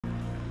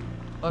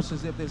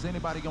Ushers, if there's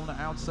anybody on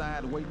the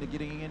outside waiting to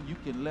get in, you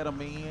can let them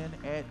in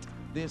at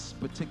this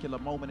particular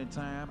moment in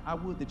time. I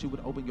would that you would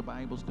open your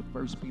Bibles to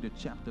 1 Peter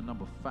chapter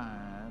number 5.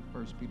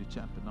 1 Peter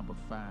chapter number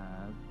 5.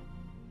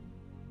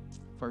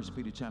 1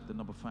 Peter chapter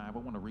number 5. I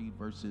want to read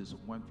verses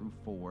 1 through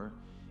 4.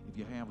 If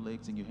you have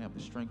legs and you have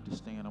the strength to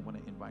stand, I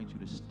want to invite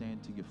you to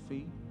stand to your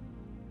feet.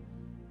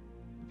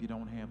 If you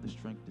don't have the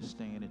strength to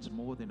stand, it's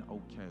more than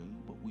okay,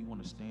 but we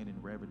want to stand in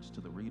reverence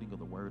to the reading of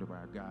the word of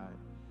our God.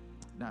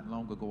 Not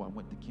long ago, I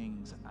went to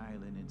Kings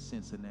Island in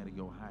Cincinnati,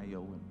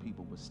 Ohio, and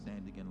people were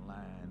standing in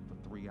line for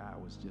 3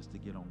 hours just to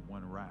get on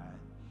one ride.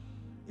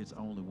 It's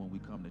only when we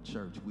come to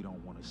church we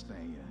don't want to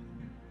stand.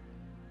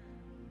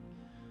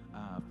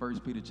 1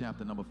 Peter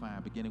chapter number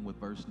 5, beginning with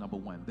verse number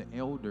 1. The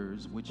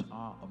elders which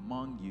are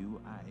among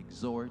you I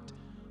exhort,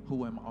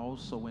 who am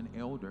also an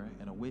elder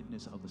and a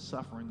witness of the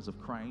sufferings of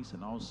Christ,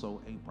 and also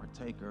a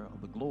partaker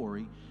of the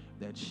glory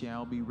that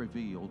shall be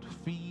revealed.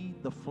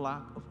 Feed the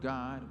flock of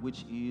God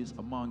which is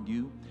among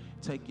you,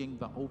 taking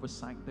the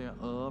oversight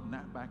thereof,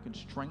 not by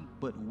constraint,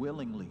 but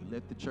willingly.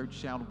 Let the church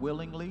shout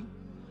willingly,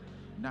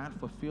 not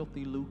for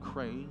filthy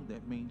lucre.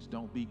 That means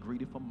don't be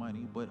greedy for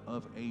money, but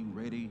of a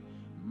ready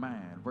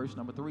mind. Verse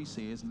number 3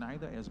 says,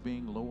 neither as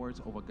being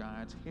lords over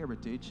God's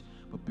heritage,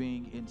 but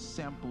being in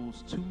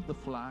samples to the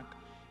flock.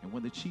 And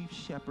when the chief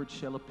shepherd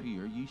shall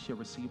appear, ye shall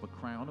receive a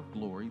crown of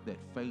glory that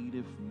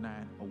fadeth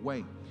not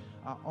away.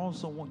 I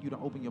also want you to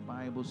open your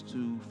Bibles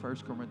to 1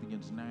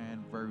 Corinthians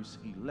 9, verse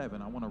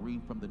 11. I want to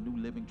read from the New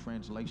Living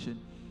Translation.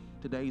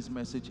 Today's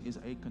message is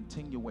a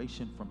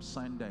continuation from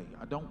Sunday.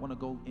 I don't want to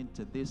go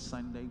into this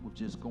Sunday with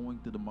just going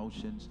through the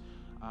motions.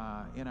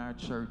 In our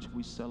church,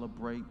 we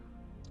celebrate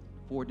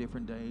 4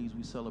 different days.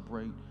 We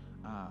celebrate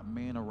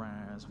Man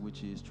Arise,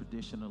 which is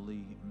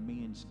traditionally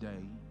Men's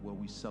Day, where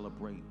we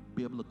celebrate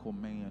biblical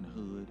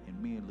manhood and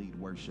men lead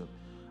worship.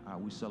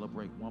 We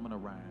celebrate Woman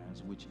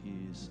Arise, which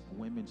is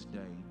Women's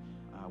Day,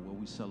 where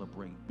we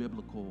celebrate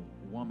biblical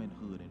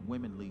womanhood and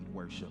women lead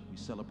worship. We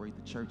celebrate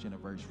the church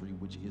anniversary,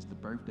 which is the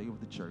birthday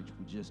of the church.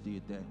 We just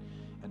did that.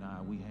 And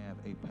we have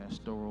a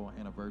pastoral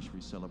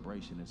anniversary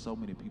celebration. And so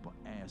many people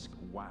ask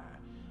why.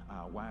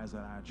 Why is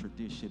that our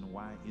tradition?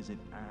 Why is it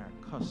our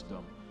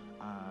custom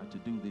to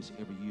do this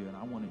every year? And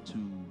I wanted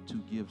to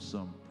give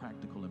some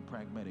practical and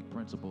pragmatic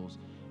principles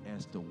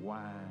as to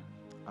why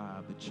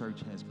the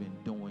church has been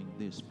doing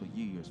this for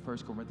years. 1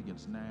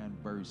 Corinthians 9,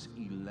 verse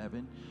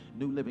 11.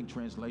 New Living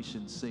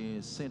Translation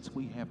says, since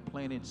we have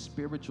planted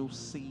spiritual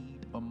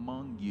seed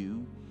among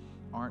you,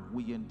 aren't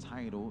we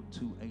entitled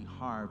to a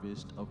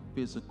harvest of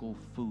physical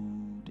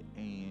food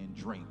and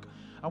drink?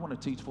 I want to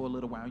teach for a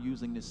little while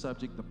using this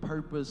subject, the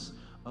purpose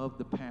of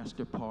the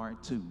pastor,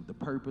 part 2. The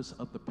purpose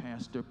of the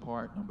pastor,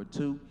 part number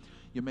 2.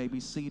 You may be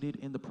seated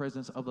in the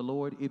presence of the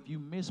Lord. If you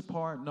missed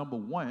part number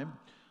 1,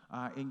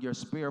 in your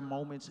spare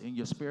moments, in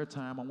your spare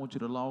time, I want you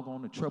to log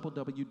on to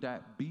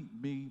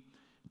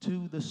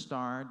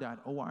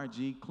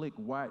www.beatmetothestar.org. Click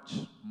Watch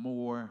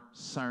More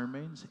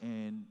Sermons,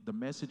 and the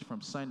message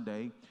from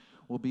Sunday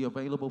will be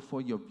available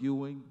for your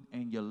viewing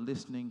and your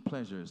listening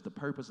pleasures. The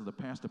purpose of the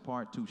pastor,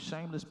 part 2.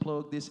 Shameless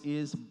plug, this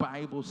is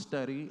Bible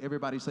study.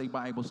 Everybody say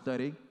Bible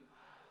study.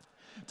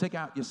 Take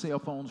out your cell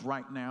phones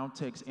right now.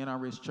 Text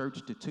NRS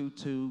Church to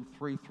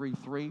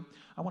 22333.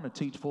 I want to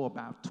teach for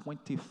about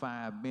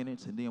 25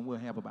 minutes, and then we'll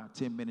have about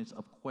 10 minutes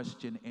of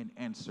question and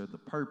answer. The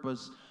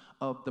purpose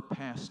of the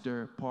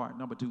pastor, part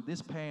number 2.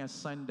 This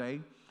past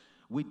Sunday,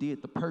 we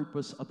did the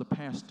purpose of the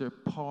pastor,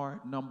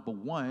 part number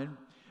 1,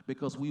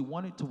 because we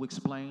wanted to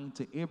explain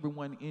to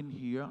everyone in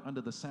here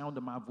under the sound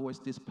of my voice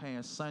this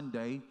past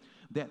Sunday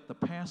that the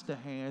pastor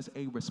has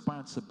a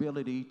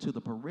responsibility to the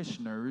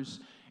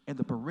parishioners, and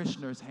the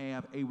parishioners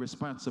have a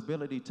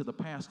responsibility to the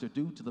pastor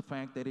due to the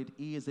fact that it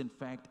is, in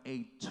fact,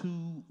 a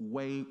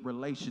two-way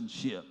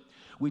relationship.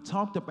 We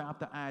talked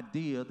about the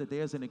idea that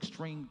there's an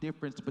extreme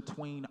difference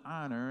between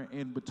honor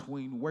and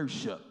between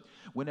worship.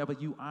 Whenever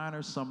you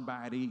honor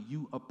somebody,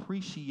 you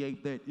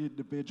appreciate that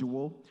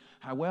individual.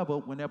 However,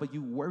 whenever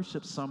you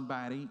worship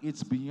somebody,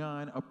 it's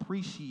beyond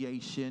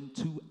appreciation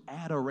to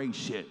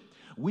adoration.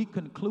 We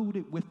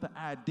concluded with the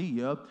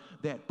idea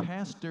that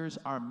pastors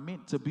are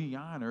meant to be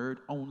honored,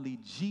 only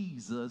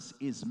Jesus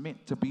is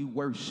meant to be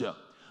worshiped.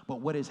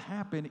 But what has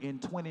happened in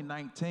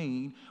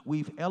 2019,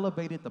 we've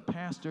elevated the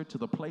pastor to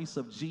the place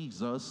of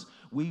Jesus.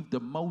 We've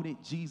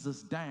demoted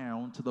Jesus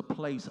down to the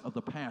place of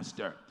the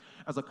pastor.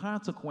 As a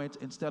consequence,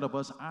 instead of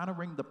us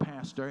honoring the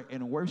pastor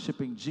and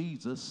worshiping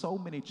Jesus, so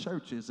many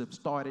churches have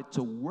started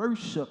to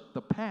worship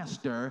the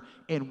pastor,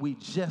 and we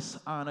just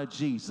honor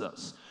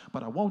Jesus.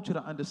 But I want you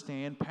to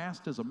understand,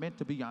 pastors are meant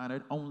to be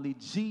honored. Only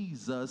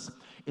Jesus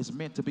is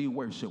meant to be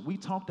worshiped. We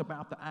talked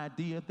about the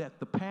idea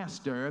that the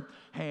pastor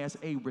has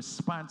a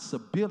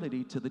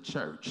responsibility to the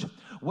church.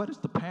 What is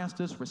the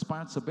pastor's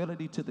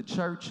responsibility to the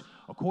church?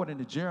 According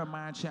to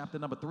Jeremiah chapter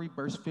number 3,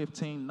 verse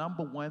 15.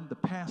 Number 1, the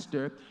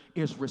pastor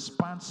is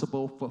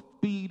responsible for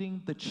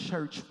feeding the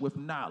church with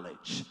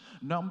knowledge.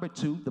 Number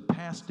 2, the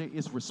pastor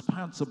is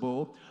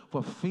responsible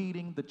for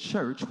feeding the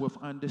church with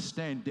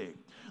understanding.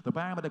 The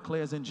Bible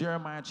declares in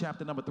Jeremiah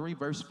chapter number 3,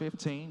 verse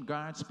 15,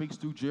 God speaks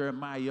through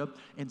Jeremiah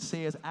and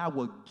says, I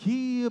will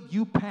give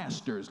you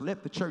pastors.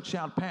 Let the church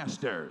shout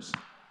pastors.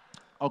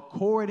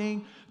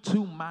 According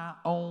to my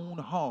own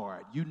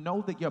heart. You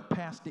know that your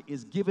pastor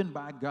is given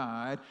by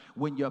God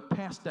when your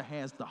pastor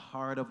has the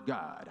heart of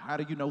God. How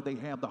do you know they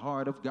have the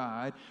heart of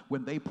God?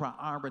 When they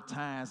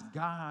prioritize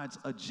God's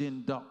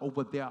agenda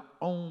over their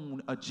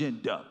own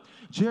agenda.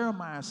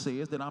 Jeremiah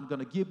says that I'm going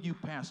to give you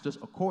pastors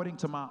according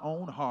to my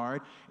own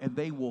heart, and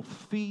they will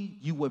feed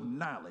you with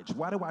knowledge.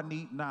 Why do I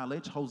need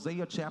knowledge?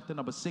 Hosea chapter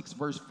number 6,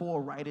 verse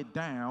 4, write it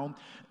down.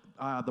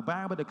 The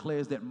Bible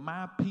declares that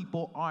my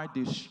people are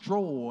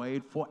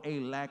destroyed for a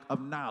lack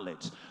of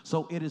knowledge.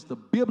 So it is the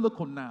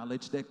biblical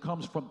knowledge that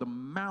comes from the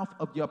mouth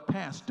of your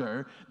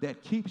pastor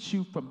that keeps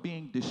you from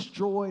being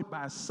destroyed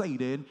by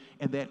Satan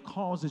and that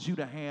causes you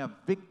to have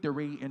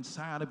victory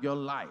inside of your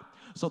life.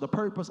 So the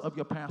purpose of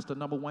your pastor,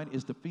 number 1,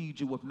 is to feed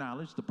you with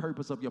knowledge. The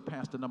purpose of your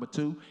pastor, number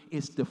 2,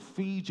 is to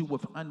feed you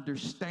with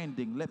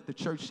understanding. Let the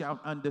church shout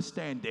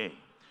understanding.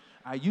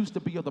 I used to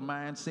be of the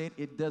mindset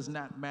it does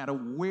not matter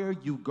where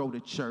you go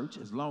to church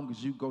as long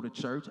as you go to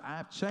church.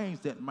 I've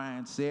changed that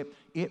mindset.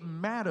 It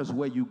matters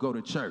where you go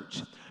to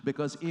church,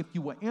 because if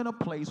you are in a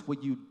place where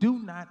you do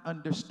not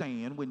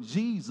understand, when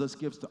Jesus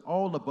gives to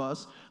all of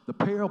us the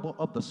parable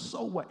of the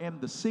sower and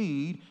the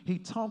seed, he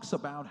talks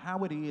about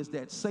how it is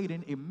that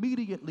Satan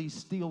immediately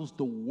steals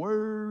the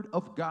word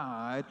of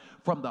God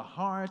from the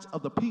hearts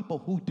of the people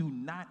who do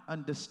not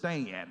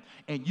understand.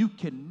 And you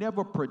can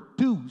never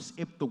produce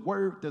if the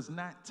word does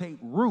not take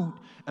root.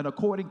 And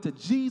according to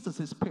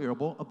Jesus'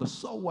 parable of the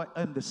sower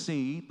and the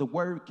seed, the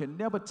word can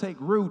never take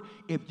root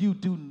if you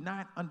do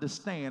not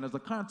understand. As a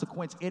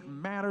consequence, it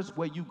matters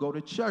where you go to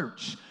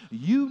church.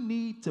 You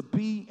need to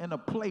be in a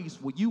place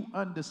where you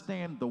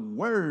understand the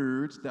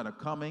words that are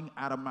coming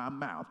out of my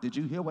mouth. Did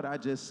you hear what I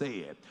just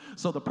said?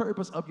 So the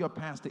purpose of your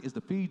pastor is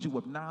to feed you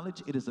with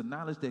knowledge. It is the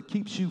knowledge that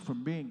keeps you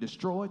from being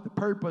destroyed. The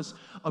purpose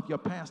of your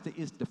pastor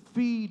is to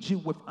feed you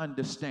with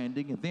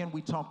understanding. And then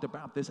we talked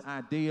about this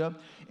idea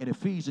in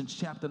Ephesians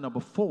chapter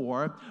number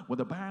 4, where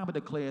the Bible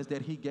declares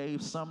that he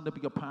gave some to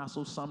be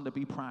apostles, some to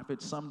be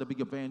prophets, some to be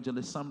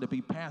evangelists, some to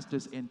be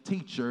pastors and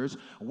teachers.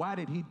 Why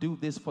did he do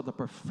this? For the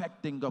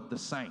perfecting of the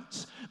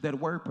saints. That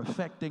word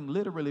perfecting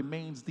literally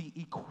means the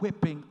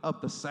equipping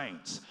of the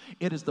saints.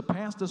 It is the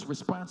pastor's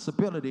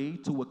responsibility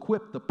to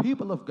equip the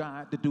people of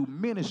God to do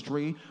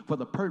ministry for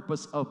the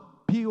purpose of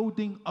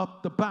building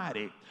up the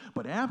body.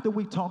 But after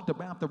we talked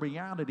about the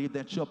reality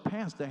that your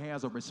pastor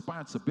has a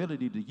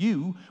responsibility to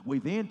you, we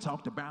then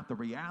talked about the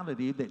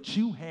reality that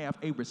you have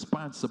a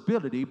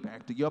responsibility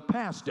back to your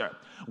pastor.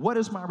 What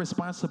is my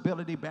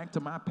responsibility back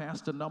to my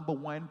pastor? Number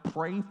 1,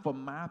 pray for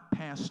my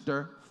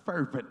pastor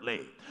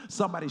fervently.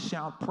 Somebody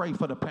shout, pray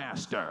for the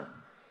pastor.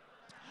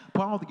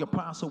 Paul the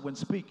apostle, when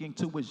speaking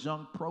to his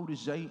young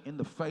protege in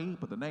the faith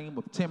by the name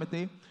of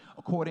Timothy,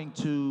 according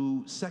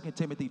to 2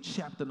 Timothy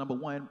chapter number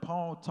 1,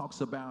 Paul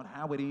talks about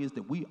how it is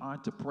that we are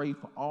to pray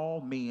for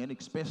all men,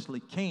 especially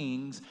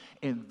kings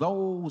and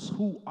those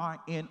who are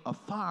in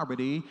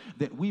authority,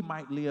 that we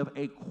might live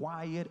a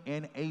quiet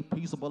and a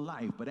peaceable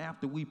life. But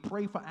after we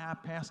pray for our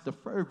pastor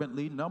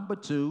fervently, number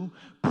 2,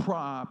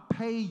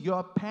 pay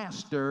your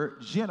pastor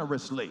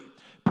generously.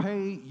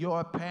 Pay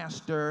your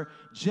pastor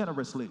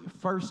generously.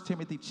 1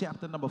 Timothy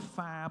chapter number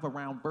 5,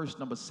 around verse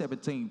number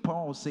 17,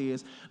 Paul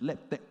says,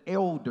 let the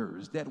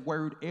elders, that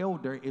word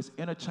elder is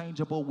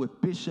interchangeable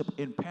with bishop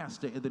and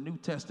pastor in the New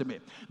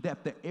Testament,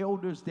 that the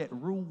elders that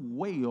rule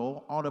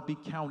well ought to be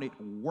counted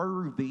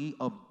worthy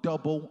of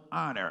double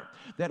honor.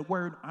 That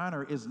word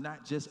honor is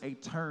not just a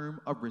term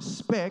of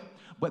respect,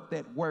 but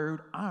that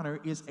word honor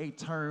is a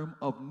term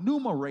of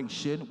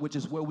numeration, which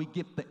is where we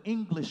get the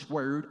English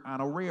word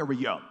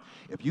honorarium.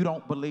 If you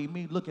don't believe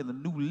me, look at the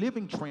New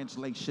Living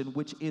Translation,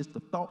 which is the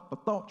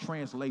thought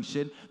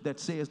translation that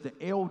says the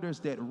elders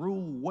that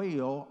rule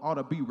well ought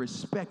to be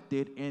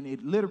respected, and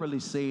it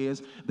literally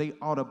says they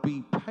ought to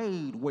be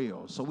paid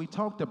well. So we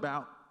talked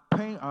about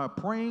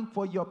praying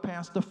for your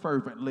pastor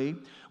fervently.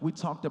 We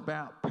talked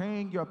about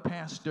paying your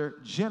pastor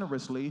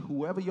generously,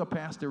 whoever your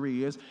pastor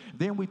is.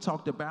 Then we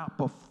talked about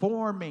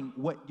performing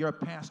what your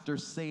pastor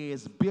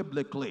says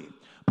biblically.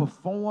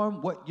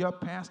 Perform what your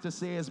pastor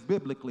says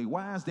biblically.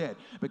 Why is that?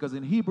 Because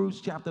in Hebrews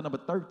chapter number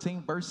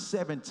 13, verse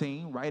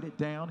 17, write it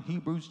down,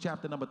 Hebrews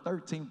chapter number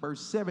 13,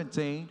 verse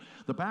 17,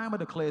 the Bible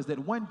declares that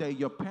one day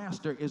your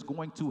pastor is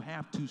going to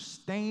have to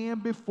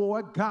stand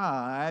before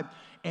God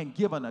and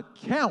give an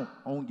account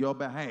on your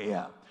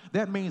behalf.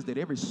 That means that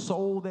every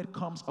soul that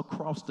comes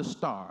across the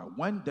star,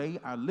 one day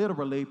I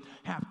literally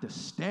have to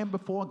stand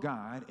before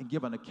God and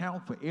give an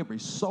account for every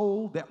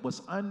soul that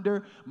was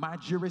under my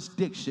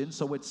jurisdiction.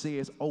 So it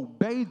says,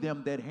 obey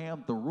them that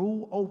have the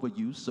rule over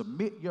you,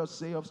 submit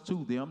yourselves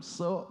to them,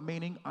 sub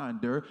meaning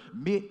under,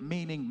 mit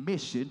meaning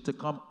mission, to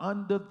come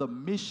under the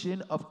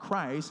mission of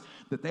Christ,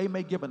 that they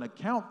may give an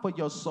account for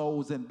your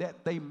souls and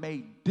that they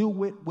may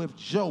do it with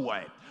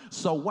joy.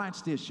 So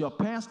watch this. Your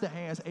pastor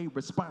has a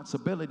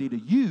responsibility to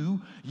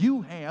you.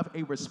 You have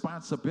a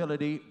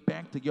responsibility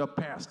back to your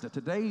pastor.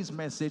 Today's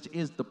message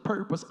is the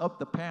purpose of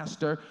the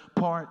pastor,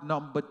 part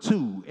number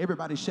 2.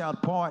 Everybody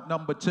shout part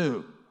number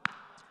 2.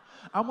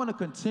 I want to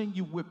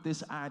continue with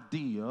this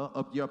idea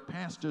of your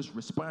pastor's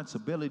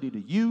responsibility to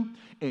you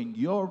and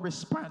your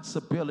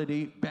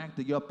responsibility back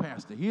to your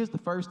pastor. Here's the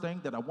first thing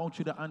that I want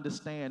you to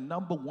understand.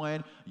 Number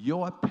 1,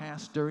 your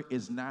pastor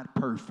is not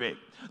perfect.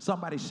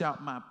 Somebody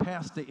shout, my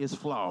pastor is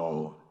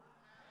flawed.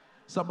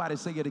 Somebody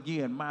say it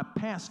again, my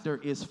pastor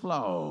is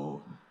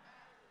flawed.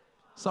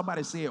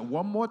 Somebody say it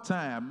one more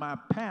time, my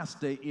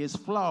pastor is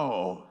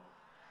flawed.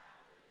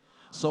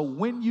 So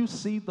when you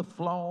see the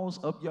flaws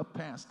of your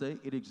pastor,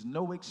 it is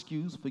no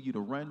excuse for you to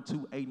run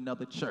to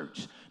another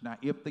church. Now,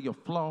 if they are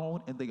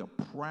flawed and they are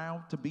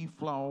proud to be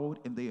flawed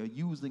and they are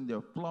using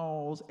their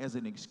flaws as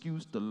an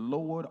excuse to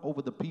lord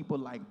over the people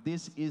like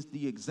this is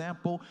the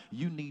example,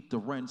 you need to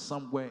run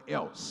somewhere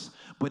else.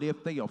 But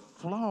if they are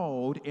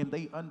flawed and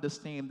they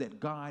understand that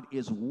God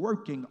is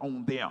working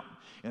on them,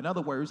 in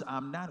other words,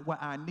 I'm not where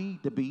I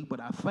need to be,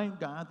 but I thank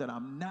God that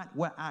I'm not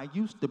where I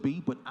used to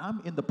be, but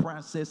I'm in the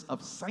process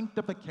of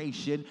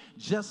sanctification,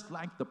 just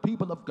like the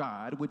people of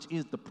God, which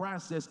is the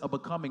process of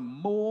becoming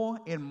more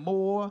and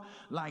more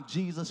like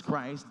Jesus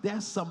Christ.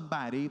 That's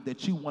somebody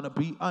that you want to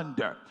be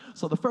under.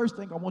 So the first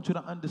thing I want you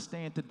to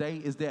understand today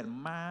is that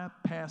my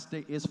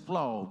pastor is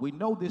flawed. We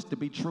know this to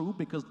be true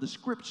because the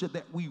scripture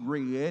that we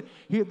read,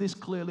 here this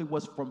clearly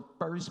was from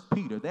 1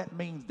 Peter. That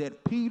means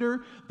that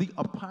Peter, the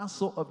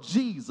apostle of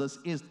Jesus,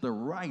 is the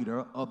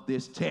writer of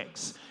this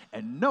text.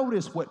 And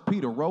notice what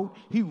Peter wrote.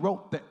 He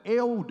wrote, the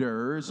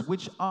elders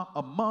which are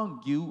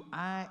among you,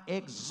 I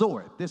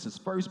exhort. This is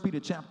 1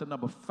 Peter chapter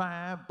number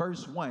 5,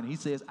 verse 1. He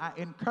says, I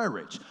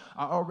encourage.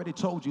 I already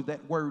told you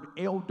that word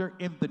elder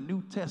in the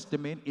New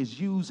Testament is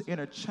used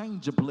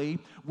interchangeably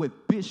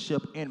with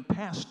bishop and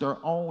pastor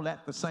all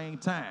at the same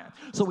time.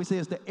 So he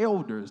says, the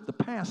elders, the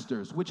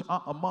pastors which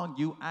are among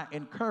you, I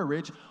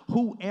encourage,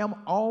 who am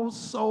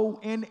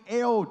also an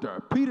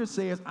elder. Peter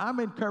says,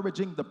 I'm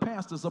encouraging the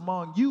pastors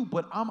among you,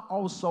 but I'm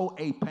also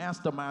a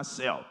pastor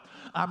myself.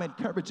 I'm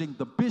encouraging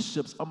the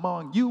bishops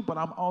among you, but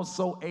I'm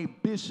also a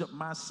bishop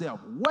myself.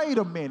 Wait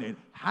a minute.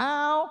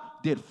 How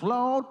did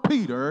flawed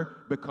Peter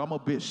become a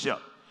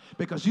bishop?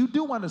 Because you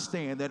do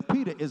understand that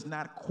Peter is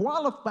not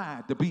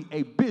qualified to be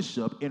a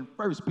bishop in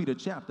 1 Peter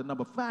chapter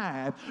number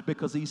 5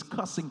 because he's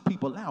cussing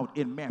people out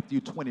in Matthew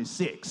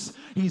 26.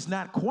 He's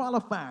not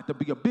qualified to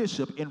be a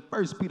bishop in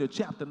 1 Peter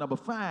chapter number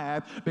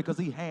 5 because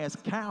he has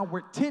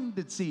coward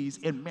tendencies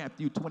in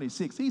Matthew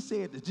 26. He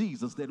said to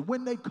Jesus that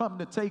when they come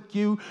to take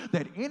you,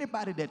 that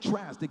anybody that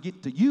tries to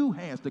get to you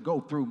has to go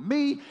through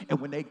me.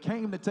 And when they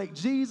came to take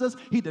Jesus,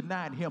 he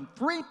denied him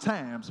 3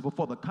 times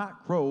before the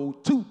cock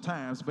crowed, 2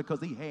 times because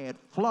he had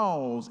flaws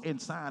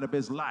inside of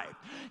his life.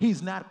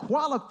 He's not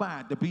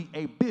qualified to be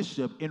a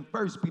bishop in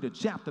 1 Peter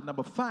chapter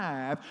number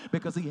 5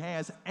 because he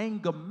has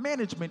anger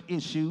management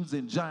issues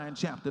in John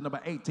chapter number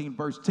 18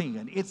 verse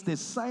 10. It's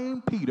this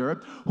same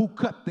Peter who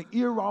cut the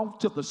ear off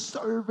to the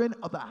servant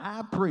of the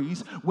high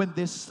priest when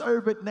this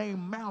servant named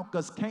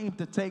Malchus came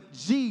to take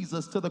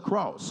Jesus to the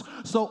cross.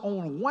 So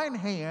on one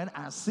hand,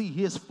 I see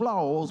his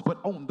flaws, but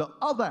on the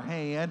other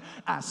hand,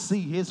 I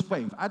see his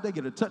faith. I dare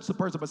you to touch the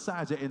person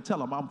beside you and tell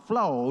them, I'm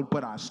flawed,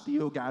 but I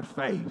still got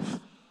faith.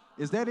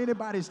 Is that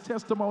anybody's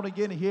testimony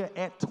in here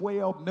at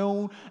 12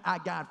 noon? I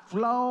got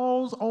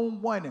flaws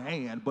on one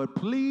hand, but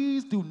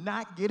please do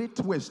not get it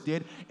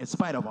twisted. In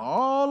spite of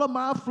all of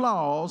my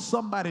flaws,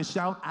 somebody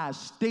shout, I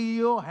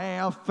still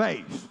have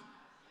faith.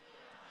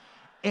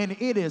 And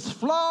it is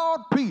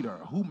flawed Peter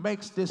who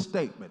makes this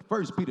statement.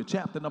 1 Peter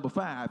chapter number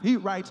 5, he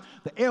writes,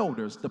 the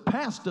elders, the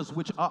pastors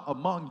which are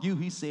among you,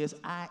 he says,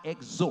 I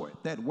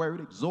exhort. That word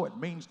exhort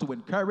means to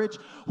encourage,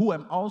 who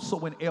am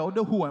also an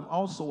elder, who am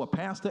also a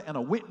pastor and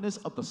a witness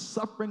of the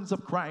sufferings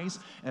of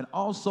Christ, and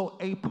also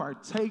a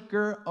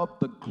partaker of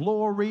the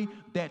glory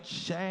that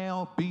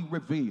shall be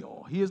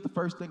revealed. Here's the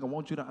first thing I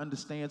want you to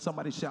understand.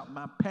 Somebody shout,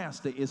 my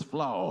pastor is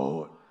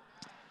flawed.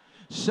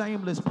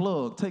 Shameless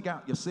plug. Take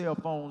out your cell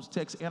phones.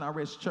 Text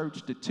NRS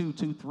Church to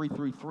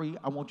 22333.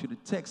 I want you to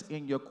text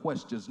in your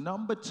questions.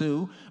 Number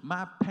 2,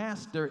 my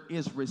pastor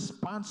is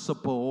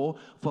responsible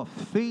for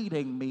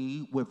feeding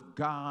me with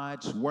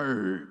God's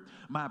word.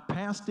 My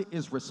pastor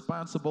is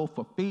responsible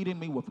for feeding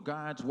me with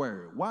God's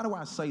word. Why do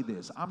I say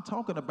this? I'm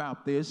talking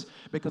about this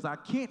because I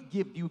can't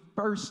give you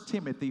 1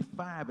 Timothy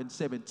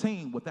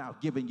 5:17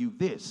 without giving you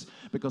this.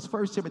 Because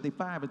 1 Timothy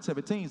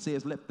 5:17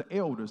 says, let the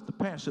elders, the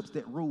pastors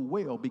that rule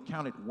well, be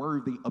counted worthy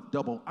worthy of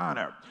double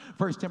honor.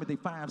 1 Timothy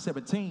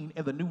 5:17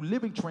 in the New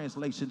Living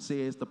Translation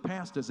says, the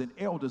pastors and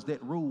elders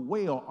that rule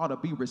well ought to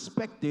be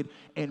respected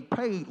and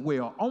paid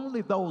well.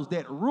 Only those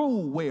that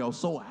rule well.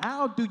 So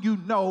how do you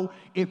know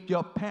if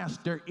your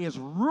pastor is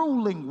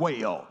ruling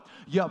well?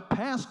 Your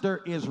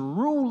pastor is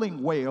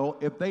ruling well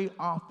if they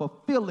are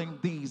fulfilling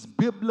these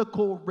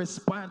biblical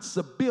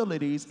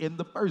responsibilities in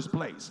the first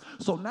place.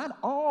 So not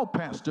all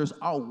pastors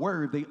are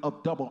worthy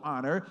of double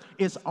honor.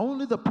 It's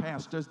only the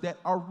pastors that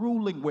are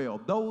ruling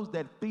well, those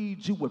that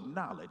feed you with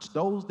knowledge,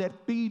 those that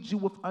feed you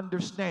with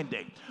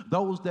understanding,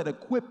 those that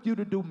equip you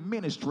to do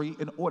ministry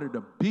in order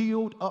to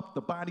build up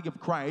the body of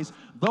Christ,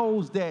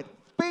 those that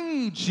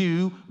feed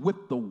you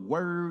with the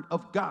word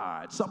of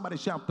God. Somebody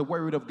shout the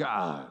word of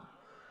God.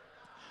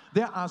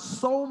 There are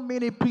so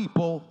many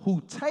people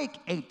who take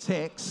a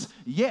text,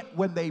 yet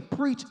when they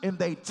preach and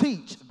they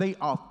teach, they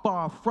are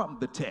far from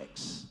the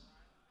text.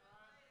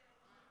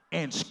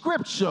 And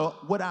scripture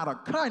without a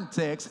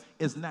context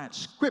is not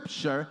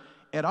scripture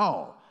at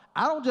all.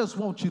 I don't just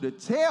want you to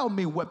tell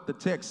me what the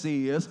text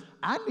is.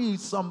 I need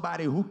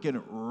somebody who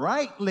can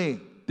rightly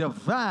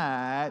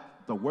divide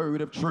the word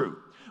of truth.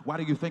 Why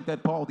do you think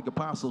that Paul the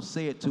apostle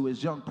said to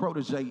his young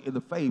protege in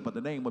the faith by the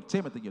name of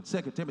Timothy in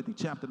 2 Timothy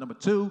chapter number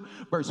 2,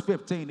 verse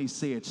 15, he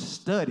said,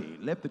 study.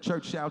 Let the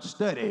church shout,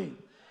 study.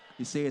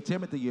 He said,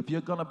 Timothy, if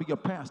you're going to be a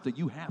pastor,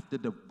 you have to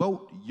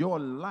devote your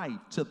life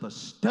to the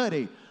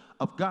study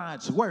of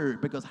God's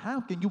word, because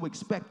how can you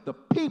expect the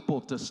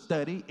people to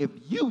study if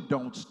you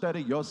don't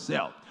study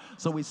yourself?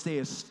 So he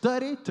says,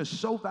 study to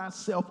show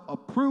thyself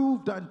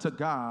approved unto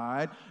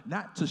God,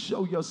 not to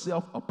show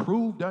yourself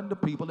approved unto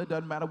people. It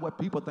doesn't matter what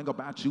people think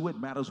about you. It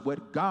matters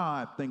what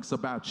God thinks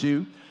about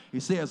you. He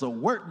says, a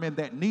workman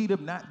that needeth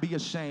not be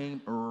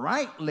ashamed,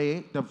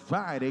 rightly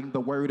dividing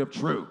the word of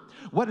truth.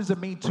 What does it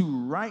mean to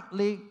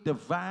rightly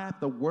divide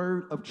the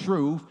word of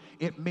truth?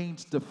 It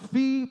means to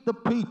feed the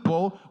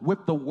people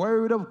with the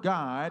word of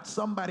God.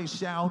 Somebody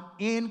shout,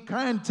 in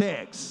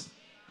context.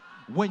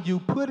 When you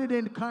put it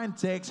in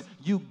context,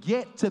 you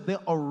get to the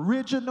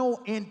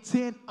original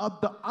intent of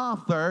the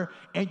author,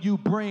 and you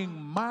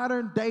bring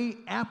modern day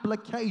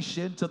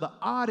application to the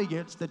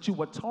audience that you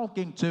were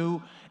talking to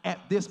at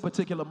this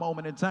particular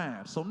moment in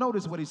time. So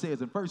notice what he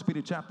says in 1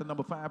 Peter chapter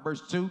number 5,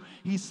 verse 2.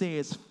 He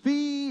says,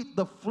 feed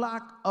the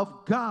flock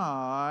of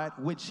God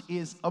which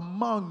is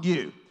among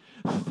you.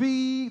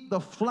 Feed the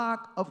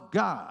flock of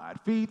God.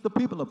 Feed the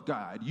people of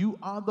God. You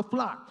are the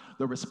flock.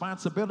 The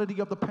responsibility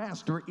of the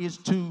pastor is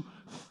to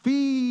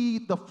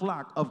feed the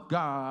flock of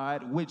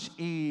God which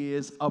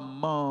is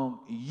among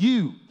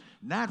you.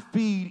 Not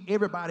feed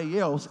everybody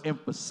else and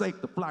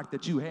forsake the flock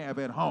that you have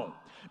at home.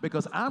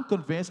 Because I'm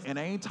convinced, and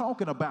I ain't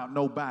talking about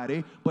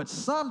nobody, but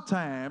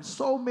sometimes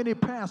so many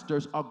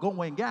pastors are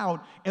going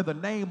out in the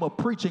name of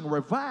preaching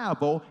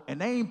revival,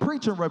 and they ain't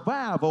preaching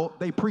revival,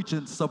 they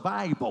preaching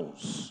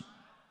survivals.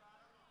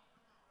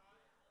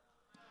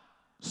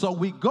 So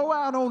we go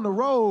out on the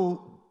road,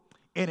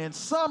 and in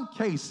some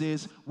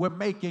cases, we're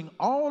making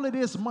all of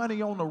this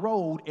money on the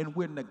road, and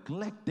we're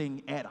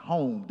neglecting at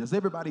home. Does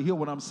everybody hear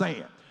what I'm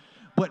saying?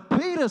 But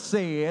Peter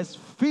says,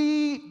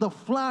 feed the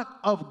flock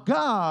of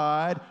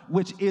God,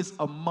 which is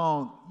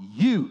among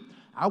you.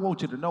 I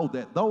want you to know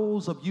that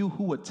those of you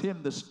who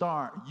attend the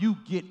Star, you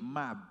get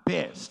my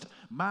best.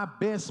 My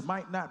best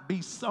might not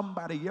be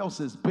somebody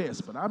else's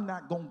best, but I'm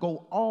not going to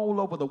go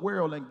all over the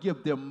world and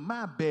give them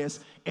my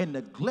best and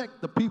neglect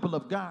the people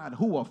of God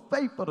who are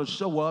faithful to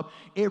show up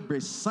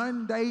every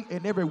Sunday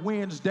and every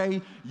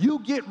Wednesday. You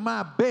get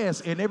my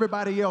best, and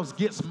everybody else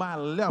gets my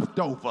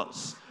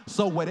leftovers.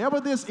 So whatever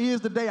this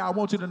is today, I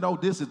want you to know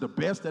this is the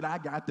best that I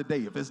got today.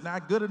 If it's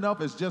not good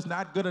enough, it's just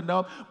not good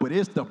enough, but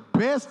it's the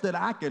best that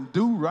I can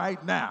do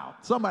right now.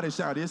 Somebody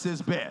shout, it's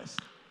his best.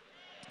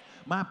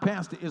 My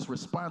pastor is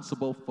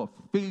responsible for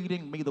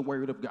feeding me the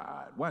word of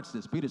God. Watch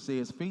this. Peter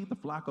says, feed the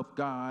flock of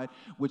God,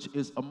 which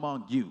is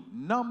among you.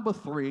 Number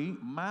 3,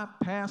 my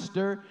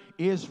pastor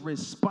is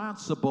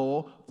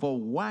responsible for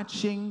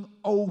watching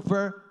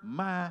over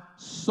my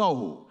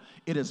soul.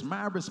 It is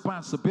my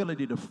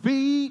responsibility to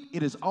feed.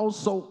 It is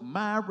also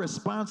my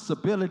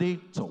responsibility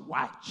to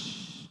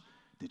watch.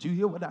 Did you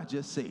hear what I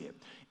just said?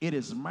 It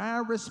is my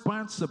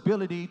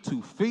responsibility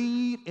to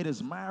feed. It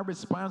is my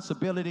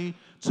responsibility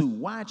to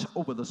watch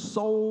over the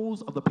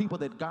souls of the people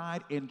that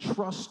God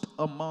entrusts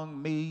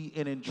among me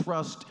and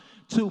entrust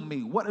to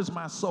me. What is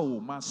my soul?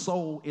 My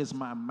soul is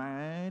my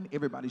mind.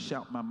 Everybody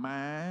shout, my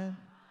mind,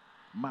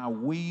 my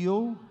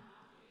will,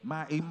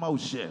 my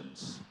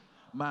emotions.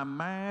 My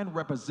mind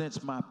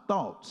represents my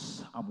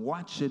thoughts. I'm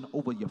watching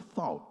over your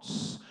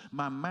thoughts.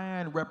 My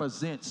mind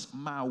represents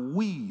my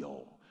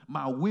will.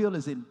 My will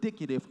is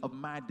indicative of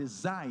my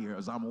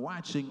desires. I'm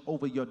watching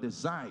over your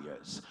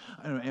desires.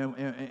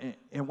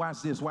 And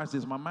watch this, watch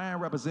this. My mind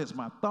represents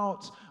my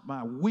thoughts.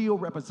 My will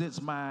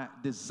represents my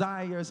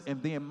desires.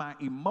 And then my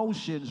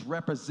emotions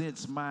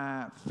represents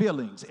my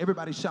feelings.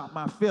 Everybody shout,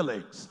 my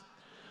feelings.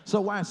 So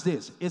watch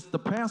this. It's the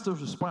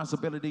pastor's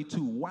responsibility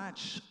to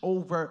watch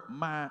over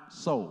my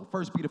soul.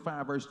 1 Peter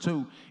 5, verse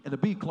 2, in the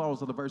B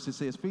clause of the verse, it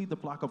says, feed the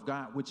flock of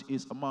God which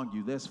is among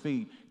you. That's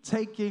feed.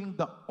 Taking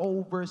the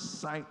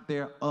oversight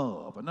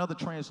thereof. Another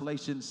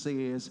translation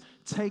says,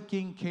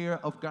 taking care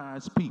of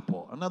God's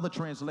people. Another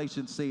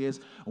translation says,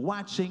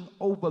 watching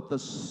over the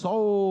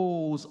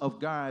souls of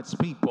God's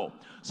people.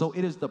 So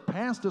it is the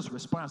pastor's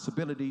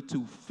responsibility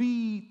to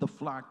feed the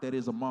flock that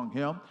is among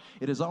him.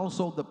 It is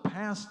also the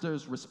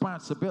pastor's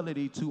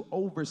responsibility to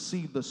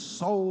oversee the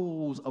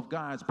souls of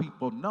God's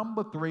people.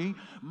 Number 3,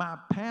 my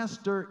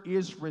pastor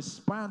is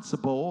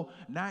responsible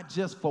not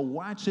just for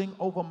watching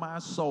over my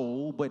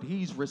soul, but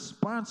he's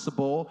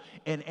responsible,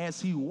 and as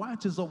he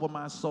watches over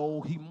my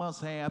soul, he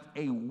must have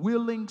a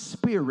willing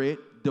spirit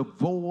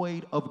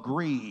devoid of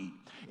greed.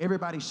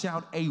 Everybody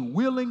shout, a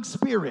willing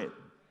spirit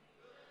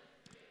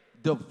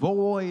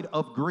devoid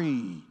of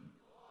greed.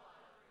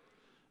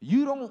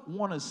 You don't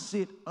want to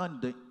sit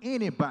under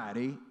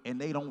anybody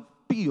and they don't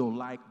feel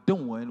like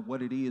doing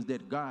what it is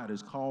that God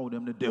has called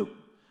them to do.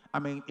 I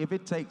mean, if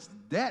it takes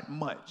that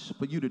much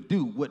for you to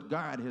do what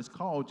God has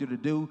called you to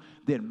do,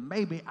 then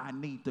maybe I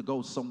need to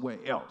go somewhere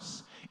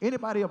else.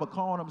 Anybody ever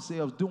call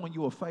themselves doing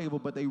you a favor,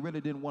 but they really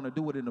didn't want to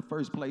do it in the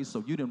first place,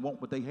 so you didn't want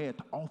what they had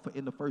to offer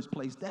in the first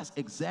place? That's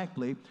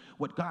exactly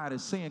what God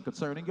is saying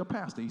concerning your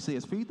pastor. He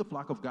says, feed the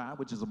flock of God,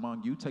 which is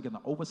among you, taking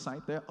the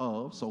oversight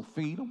thereof. So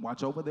feed them,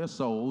 watch over their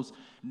souls,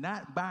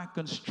 not by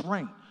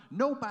constraint.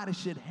 Nobody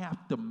should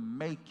have to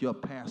make your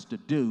pastor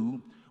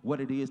do what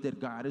it is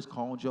that God has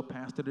called your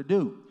pastor to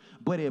do.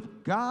 But if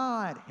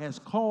God has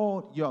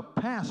called your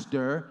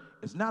pastor,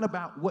 it's not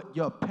about what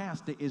your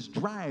pastor is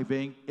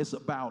driving, it's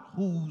about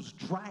who's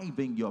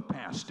driving your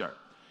pastor.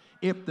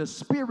 If the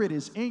Spirit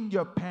is in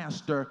your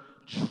pastor,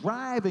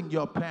 driving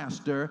your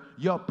pastor,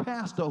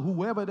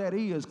 whoever that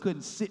is,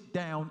 couldn't sit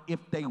down if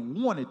they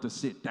wanted to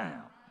sit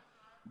down.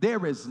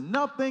 There is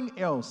nothing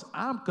else,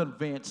 I'm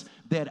convinced,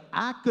 that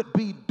I could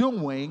be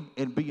doing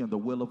and be in the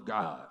will of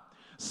God.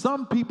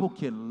 Some people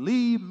can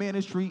leave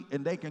ministry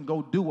and they can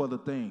go do other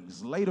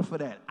things later for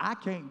that. I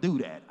can't do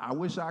that. I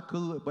wish I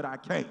could, but I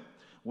can't.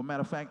 Well,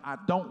 matter of fact, I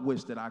don't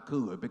wish that I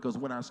could, because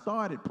when I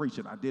started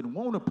preaching, I didn't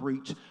want to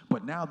preach,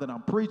 but now that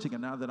I'm preaching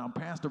and now that I'm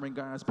pastoring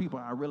God's people,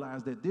 I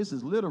realize that this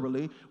is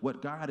literally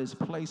what God has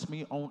placed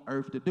me on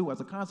earth to do. As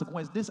a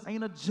consequence, this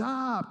ain't a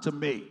job to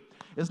me.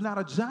 It's not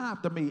a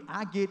job to me.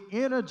 I get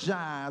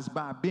energized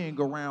by being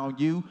around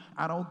you.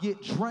 I don't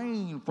get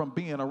drained from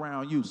being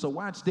around you. So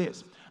watch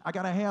this. I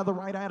got to have the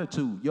right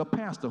attitude. Your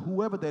pastor,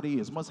 whoever that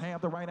is, must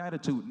have the right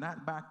attitude,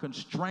 not by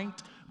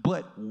constraint,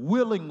 but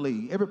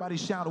willingly. Everybody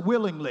shout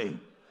willingly.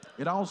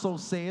 It also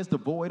says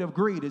devoid of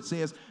greed. It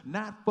says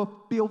not for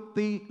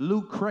filthy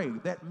lucre.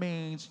 That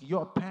means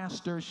your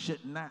pastor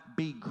should not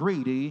be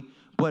greedy,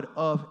 but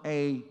of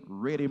a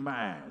ready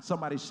mind.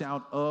 Somebody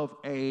shout, of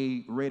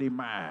a ready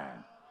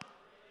mind.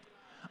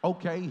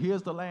 Okay,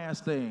 here's the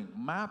last thing.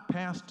 My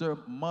pastor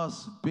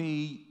must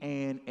be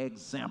an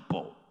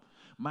example.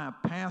 My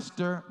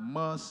pastor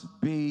must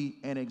be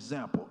an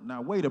example.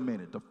 Now, wait a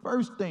minute. The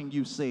first thing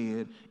you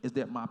said is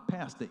that my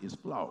pastor is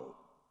flawed.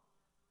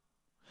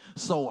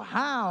 So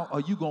how are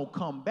you going to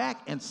come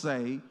back and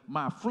say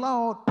my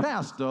flawed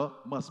pastor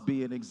must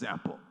be an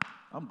example?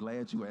 I'm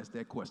glad you asked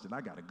that question.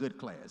 I got a good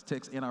class.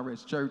 Text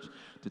NRS Church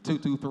to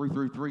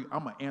 22333.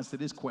 I'm going to answer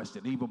this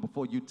question even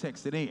before you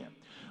text it in.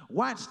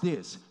 Watch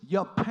this.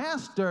 Your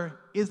pastor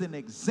is an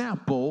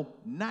example,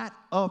 not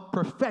of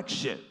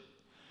perfection.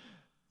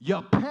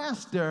 Your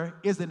pastor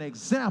is an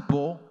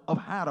example of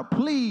how to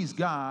please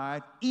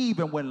God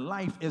even when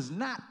life is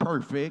not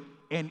perfect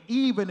and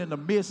even in the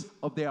midst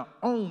of their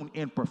own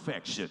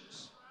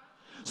imperfections.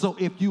 So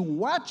if you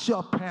watch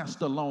your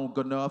pastor long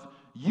enough,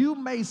 you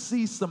may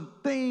see some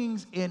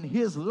things in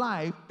his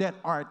life that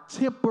are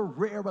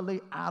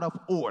temporarily out of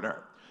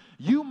order.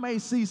 You may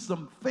see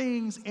some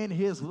things in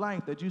his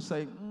life that you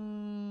say,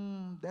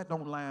 that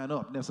don't line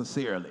up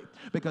necessarily.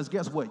 Because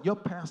guess what? Your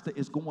pastor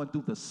is going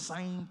through the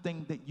same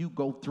thing that you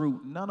go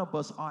through. None of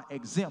us are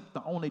exempt.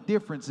 The only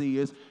difference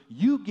is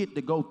you get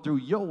to go through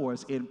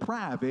yours in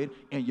private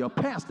and your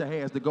pastor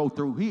has to go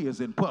through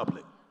his in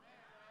public.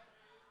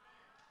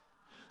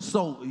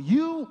 So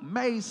you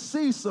may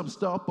see some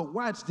stuff, but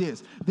watch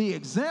this. The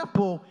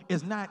example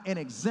is not an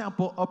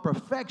example of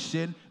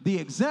perfection. The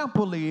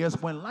example is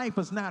when life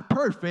is not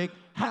perfect,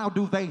 how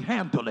do they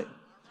handle it?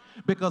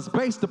 Because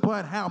based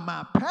upon how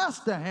my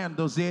pastor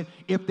handles it,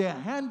 if they're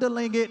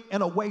handling it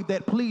in a way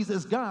that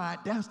pleases God,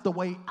 that's the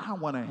way I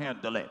want to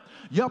handle it.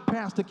 Your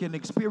pastor can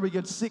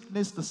experience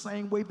sickness the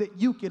same way that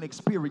you can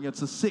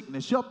experience a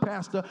sickness. Your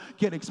pastor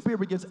can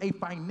experience a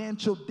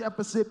financial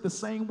deficit the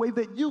same way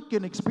that you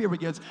can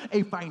experience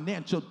a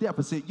financial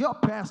deficit. Your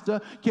pastor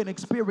can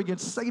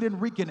experience Satan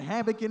wreaking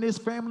havoc in his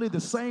family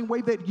the same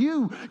way that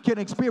you can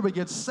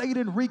experience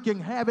Satan wreaking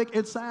havoc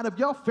inside of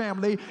your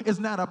family. Is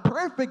not a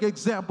perfect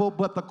example,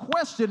 but the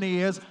question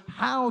is,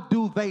 how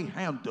do they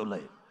handle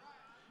it?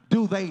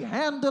 Do they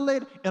handle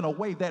it in a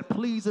way that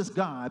pleases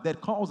God,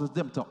 that causes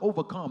them to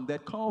overcome,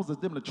 that causes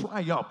them to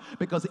triumph?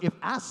 Because if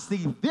I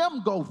see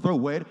them go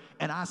through it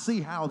and I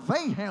see how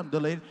they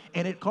handle it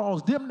and it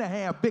caused them to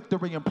have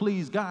victory and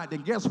please God,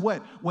 then guess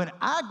what? When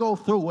I go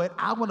through it,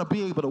 I want to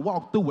be able to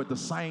walk through it the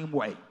same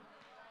way.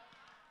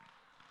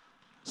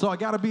 So I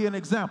got to be an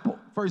example.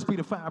 1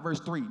 Peter 5, verse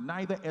 3,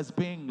 neither as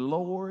being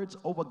lords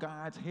over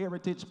God's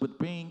heritage, but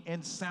being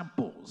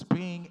ensamples,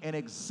 being an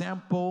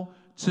example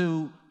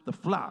to the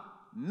flock.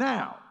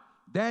 Now,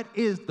 that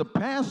is the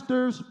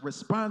pastor's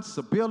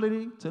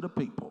responsibility to the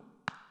people.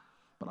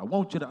 But I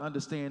want you to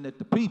understand that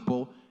the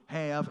people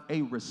have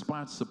a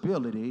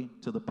responsibility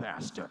to the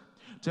pastor.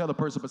 Tell the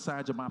person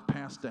beside you, my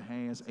pastor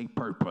has a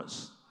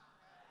purpose.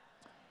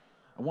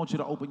 I want you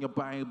to open your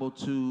Bible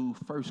to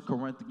 1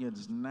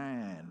 Corinthians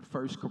 9.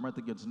 1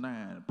 Corinthians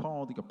 9.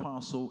 Paul the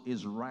apostle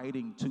is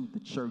writing to the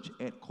church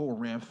at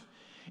Corinth.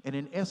 And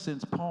in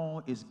essence,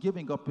 Paul is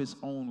giving up his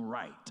own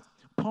right.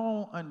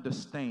 Paul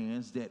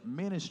understands that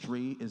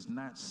ministry is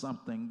not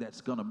something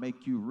that's going to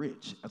make you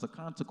rich. As a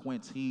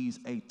consequence, he's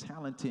a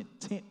talented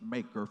tent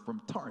maker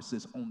from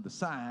Tarsus on the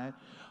side.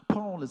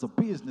 Paul is a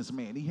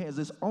businessman. He has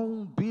his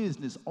own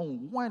business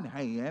on one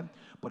hand,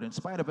 but in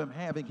spite of him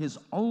having his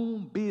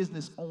own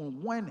business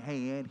on one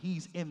hand,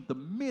 he's in the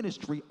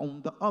ministry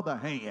on the other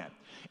hand.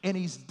 And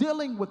he's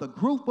dealing with a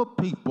group of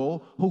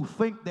people who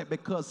think that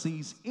because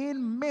he's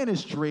in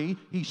ministry,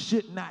 he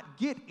should not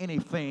get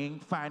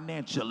anything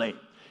financially.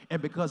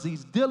 And because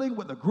he's dealing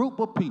with a group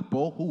of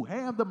people who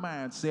have the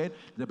mindset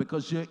that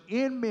because you're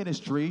in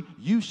ministry,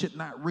 you should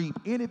not reap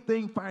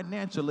anything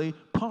financially,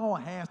 Paul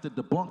has to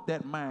debunk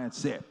that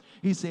mindset.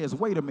 He says,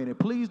 wait a minute,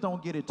 please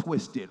don't get it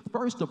twisted.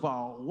 First of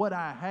all, what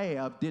I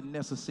have didn't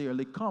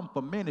necessarily come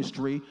from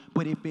ministry,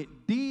 but if it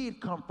did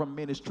come from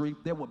ministry,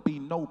 there would be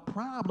no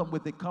problem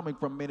with it coming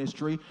from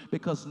ministry,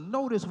 because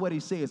notice what he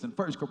says in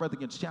 1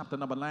 Corinthians chapter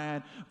number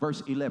 9,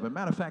 verse 11.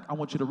 Matter of fact, I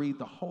want you to read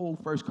the whole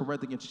 1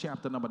 Corinthians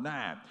chapter number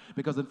 9,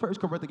 because in 1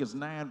 Corinthians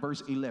 9,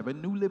 verse 11,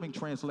 New Living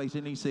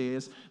Translation, he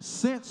says,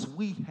 since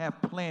we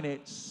have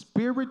planted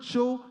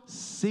spiritual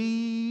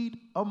seed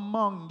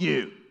among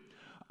you,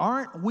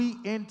 aren't we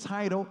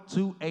entitled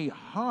to a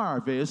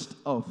harvest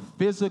of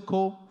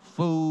physical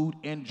food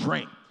and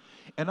drink?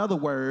 In other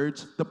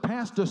words, the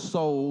pastor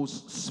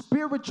sows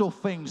spiritual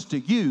things to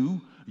you.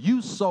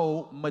 You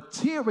sow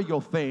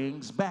material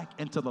things back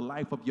into the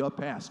life of your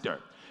pastor.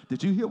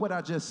 Did you hear what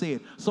I just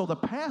said? So the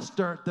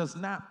pastor does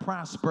not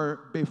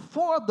prosper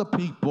before the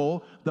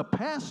people. The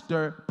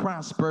pastor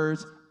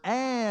prospers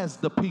as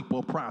the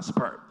people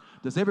prosper.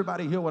 Does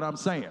everybody hear what I'm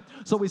saying?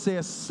 So he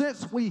says,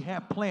 since we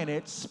have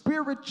planted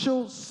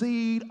spiritual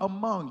seed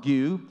among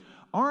you,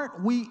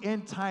 aren't we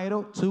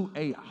entitled to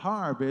a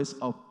harvest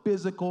of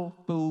physical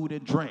food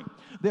and drink?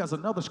 There's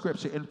another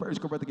scripture in 1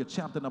 Corinthians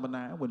chapter number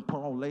 9 when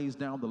Paul lays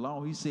down the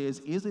law. He says,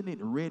 isn't it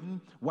written,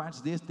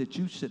 watch this, that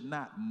you should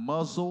not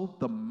muzzle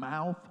the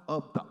mouth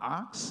of the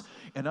ox?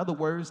 In other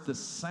words, the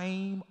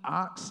same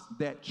ox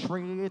that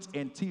treads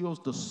and tills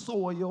the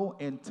soil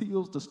and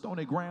tills the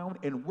stony ground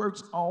and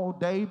works all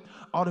day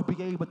ought to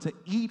be able to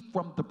eat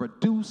from the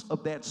produce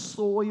of that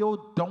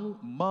soil.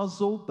 Don't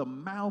muzzle the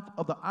mouth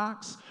of the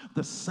ox.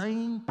 The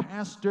same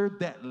pastor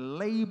that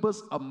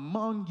labors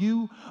among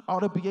you ought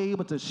to be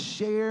able to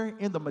share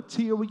in the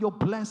material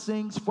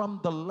blessings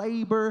from the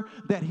labor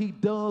that he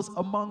does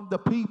among the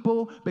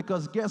people,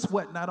 because guess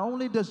what? Not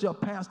only does your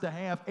pastor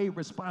have a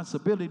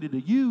responsibility to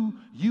you,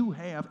 you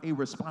have a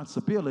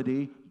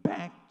responsibility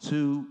back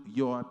to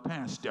your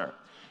pastor.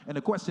 And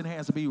the question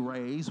has to be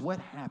raised, what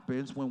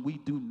happens when we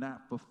do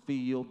not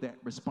fulfill that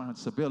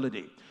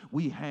responsibility?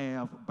 We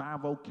have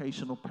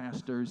bivocational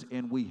pastors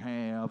and we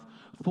have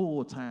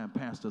full-time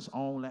pastors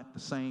all at the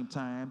same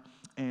time.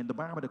 And the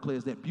Bible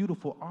declares that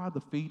beautiful are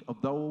the feet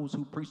of those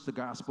who preach the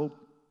gospel.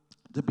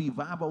 To be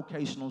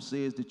bivocational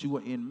says that you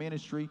are in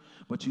ministry,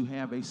 but you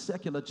have a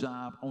secular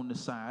job on the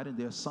side. And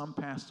there's some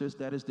pastors,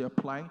 that is their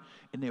plight,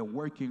 and they're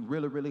working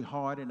really, really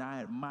hard. And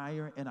I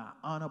admire and I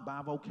honor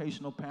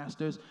bivocational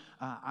pastors.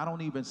 I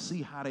don't even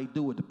see how they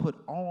do it, to put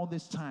all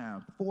this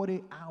time,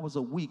 40 hours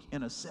a week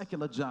in a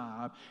secular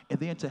job, and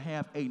then to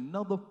have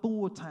another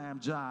full-time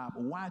job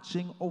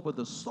watching over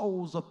the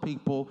souls of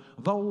people.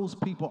 Those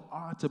people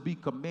are to be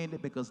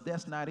commended, because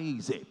that's not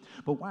easy.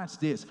 But watch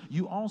this.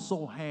 You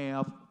also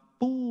have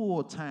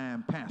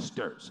full-time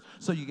pastors.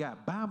 So you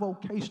got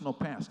bivocational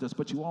pastors,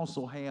 but you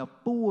also have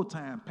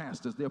full-time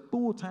pastors. Their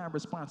full-time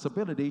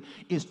responsibility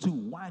is to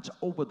watch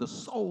over the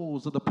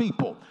souls of the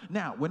people.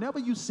 Now, whenever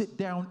you sit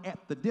down at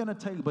the dinner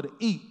table to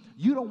eat,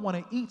 you don't want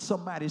to eat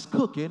somebody's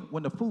cooking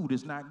when the food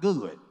is not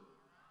good.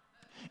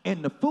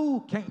 And the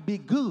food can't be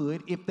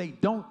good if they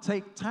don't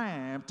take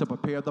time to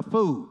prepare the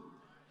food.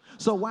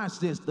 So watch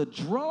this. The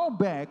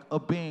drawback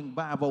of being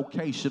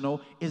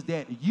bivocational is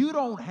that you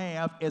don't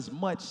have as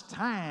much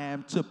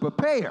time to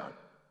prepare.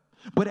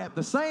 But at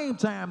the same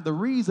time, the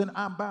reason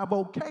I'm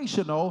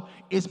bivocational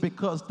is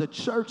because the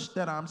church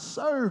that I'm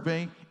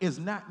serving is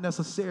not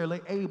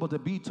necessarily able to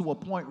be to a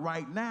point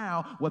right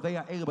now where they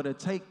are able to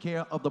take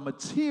care of the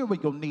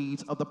material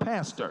needs of the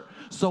pastor.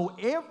 So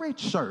every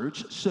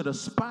church should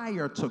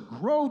aspire to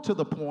grow to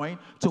the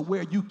point to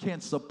where you can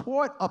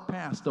support a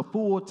pastor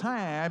full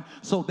time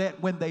so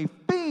that when they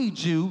feed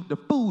you, the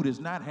food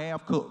is not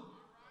half cooked.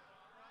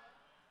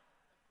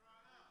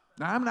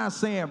 Now, I'm not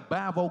saying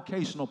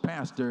bivocational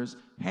pastors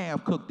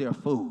have cooked their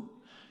food.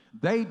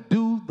 They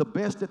do the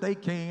best that they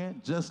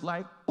can, just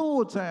like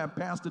full-time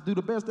pastors do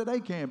the best that they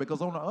can,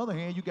 because on the other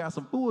hand, you got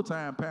some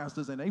full-time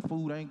pastors and their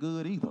food ain't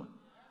good either.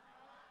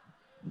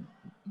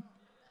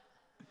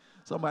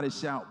 Somebody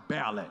shout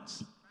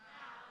balance.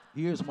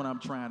 Here's what I'm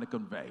trying to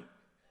convey.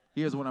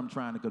 Here's what I'm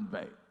trying to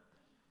convey.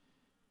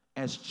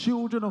 As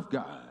children of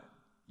God,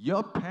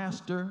 your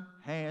pastor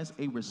has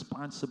a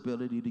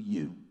responsibility to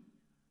you.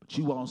 But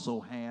you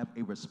also have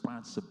a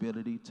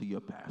responsibility to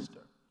your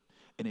pastor.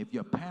 And if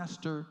your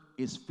pastor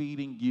is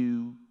feeding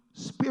you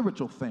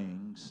spiritual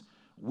things,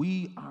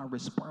 we are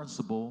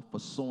responsible for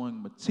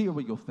sowing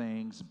material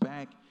things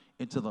back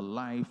into the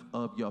life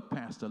of your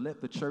pastor.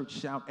 Let the church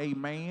shout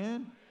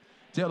amen.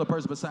 Tell the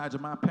person beside you,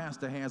 my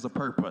pastor has a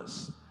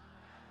purpose.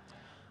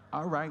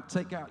 All right,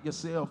 take out your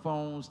cell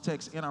phones,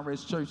 text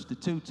NRS Church to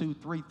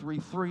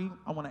 22333.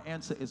 I want to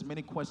answer as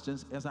many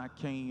questions as I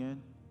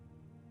can.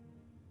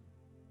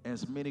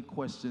 As many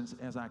questions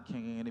as I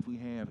can. If we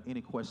have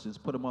any questions,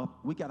 put them up.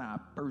 We got our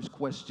first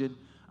question.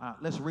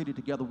 Let's read it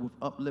together with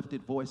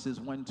uplifted voices.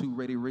 1, 2,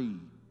 ready, read.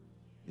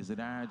 Is it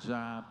our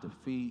job to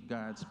feed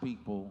God's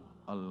people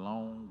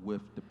along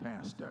with the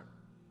pastor?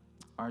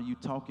 Are you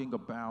talking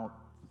about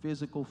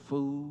physical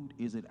food?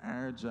 Is it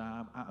our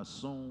job? I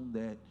assume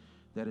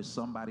that is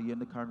somebody in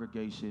the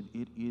congregation.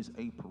 It is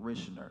a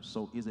parishioner.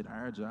 So is it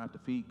our job to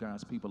feed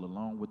God's people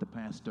along with the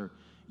pastor?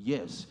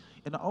 Yes.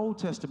 In the Old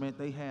Testament,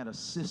 they had a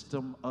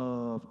system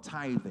of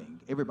tithing.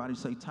 Everybody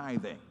say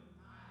tithing.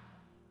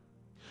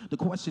 The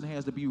question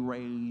has to be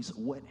raised,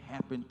 what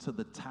happened to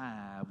the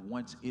tithe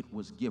once it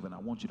was given? I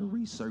want you to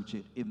research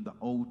it in the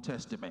Old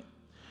Testament.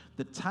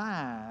 The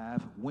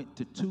tithe went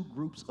to two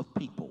groups of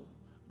people.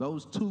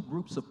 Those two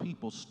groups of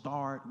people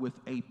start with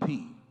a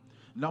P.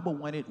 Number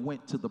one, it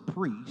went to the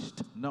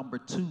priest. Number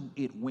two,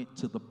 it went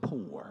to the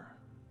poor.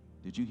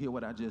 Did you hear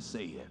what I just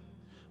said?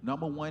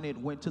 Number one, it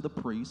went to the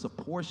priest. A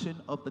portion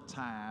of the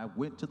tithe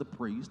went to the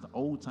priest, the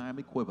old-time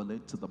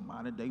equivalent to the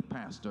modern-day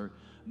pastor.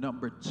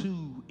 Number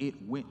two, it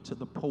went to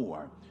the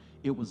poor.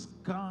 It was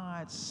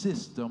God's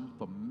system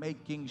for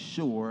making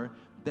sure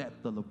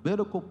that the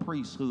Levitical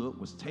priesthood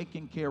was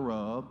taken care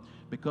of,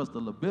 because the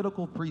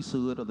Levitical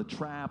priesthood of the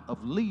tribe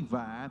of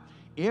Levi,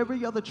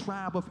 every other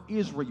tribe of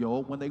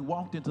Israel, when they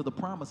walked into the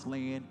promised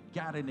land,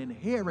 got an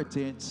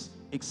inheritance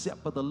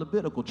except for the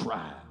Levitical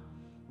tribe.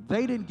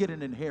 They didn't get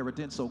an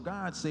inheritance, so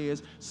God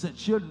says,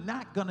 since you're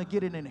not going to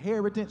get an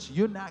inheritance,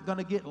 you're not going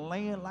to get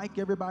land like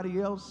everybody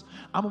else,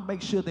 I'm going to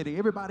make sure that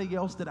everybody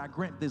else that I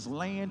grant this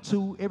land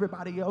to,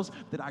 everybody else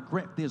that I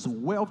grant this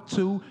wealth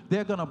to,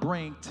 they're going to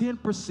bring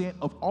 10%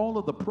 of all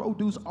of the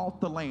produce off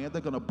the land.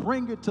 They're going to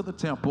bring it to the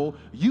temple.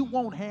 You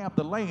won't have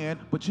the land,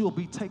 but you'll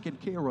be taken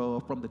care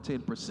of from the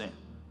 10%.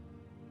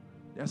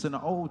 That's in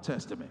the Old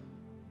Testament.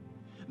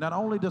 Not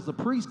only does the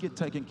priest get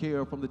taken care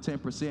of from the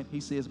 10%,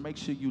 he says, make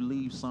sure you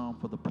leave some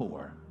for the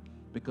poor,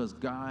 because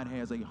God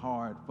has a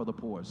heart for the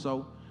poor.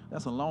 So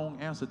that's a long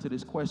answer to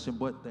this question,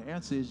 but the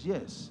answer is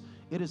yes.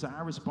 It is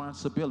our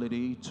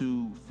responsibility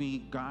to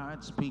feed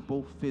God's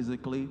people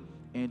physically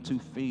and to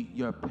feed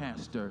your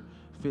pastor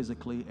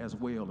physically as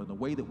well. And the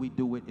way that we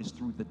do it is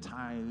through the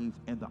tithe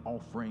and the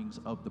offerings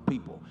of the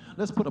people.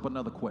 Let's put up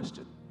another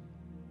question.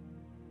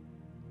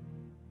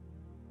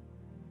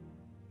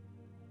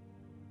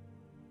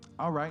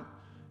 All right,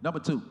 number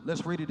two,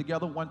 let's read it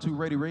together. 1, 2,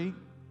 ready, read.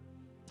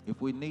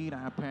 If we need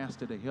our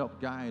pastor to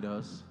help guide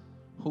us,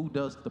 who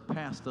does the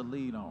pastor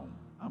lead on?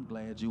 I'm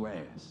glad you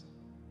asked.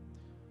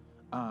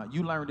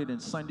 You learned it in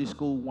Sunday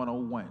School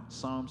 101,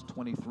 Psalms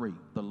 23.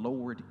 The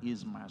Lord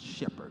is my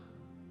shepherd.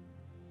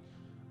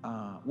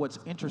 What's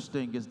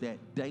interesting is that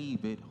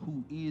David,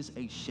 who is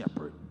a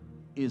shepherd,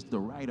 is the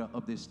writer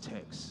of this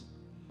text.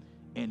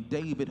 And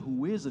David,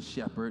 who is a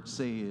shepherd,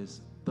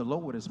 says, the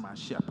Lord is my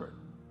shepherd.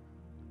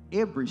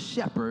 Every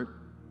shepherd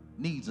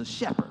needs a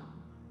shepherd.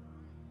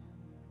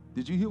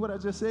 Did you hear what I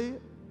just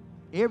said?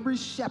 Every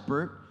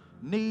shepherd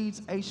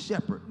needs a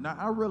shepherd. Now,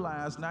 I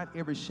realize not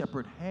every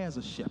shepherd has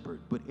a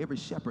shepherd, but every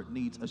shepherd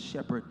needs a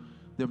shepherd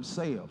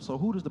themselves. So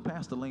who does the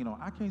pastor lean on?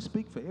 I can't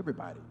speak for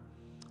everybody,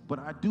 but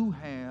I do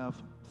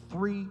have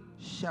 3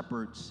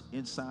 shepherds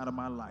inside of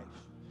my life.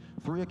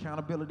 3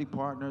 accountability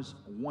partners.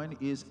 One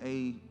is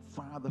a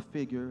father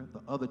figure.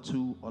 The other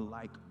 2 are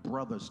like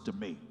brothers to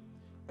me.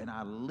 And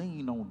I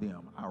lean on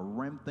them. I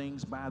run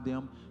things by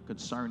them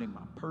concerning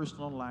my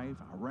personal life.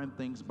 I run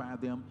things by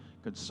them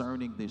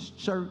concerning this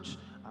church.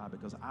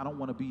 because I don't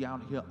want to be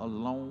out here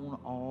alone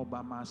all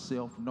by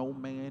myself. No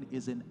man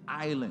is an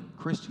island.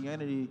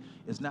 Christianity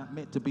is not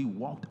meant to be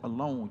walked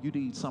alone. You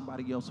need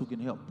somebody else who can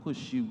help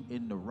push you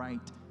in the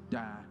right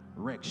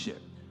direction.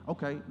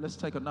 Okay, let's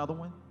take another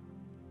one.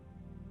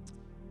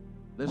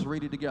 Let's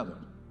read it together.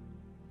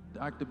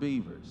 Dr.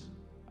 Beavers,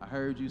 I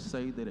heard you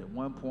say that at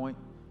one point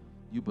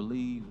you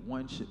believe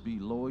one should be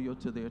loyal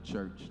to their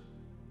church.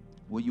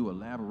 Will you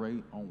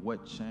elaborate on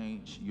what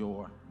changed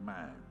your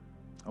mind?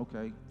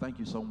 Okay, thank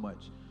you so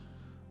much.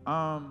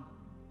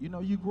 You know,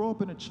 you grow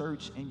up in a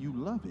church and you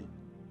love it.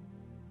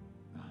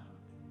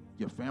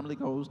 Your family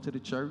goes to the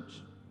church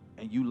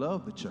and you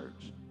love the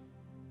church.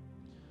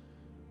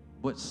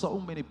 But so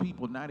many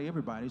people, not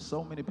everybody,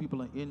 so many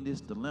people are in this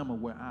dilemma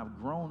where I've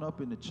grown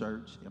up in the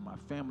church and my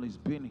family's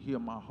been here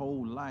my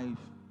whole life,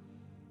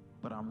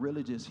 but I'm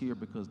really just here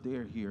because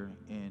they're here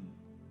and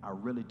I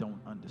really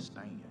don't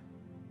understand.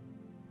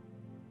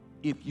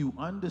 If you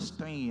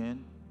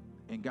understand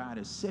and God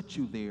has set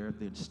you there,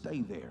 then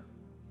stay there.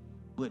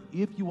 But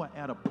if you are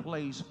at a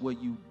place where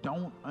you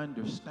don't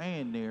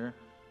understand there,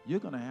 you're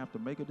going to have to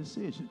make a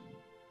decision.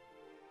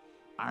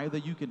 Either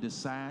you can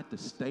decide to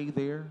stay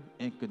there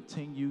and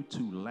continue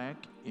to lack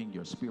in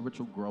your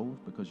spiritual growth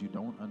because you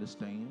don't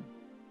understand,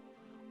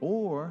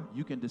 or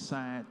you can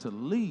decide to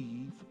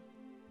leave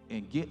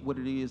and get what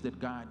it is that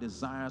God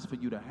desires for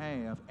you to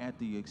have at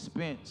the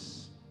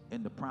expense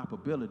and the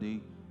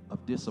probability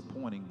of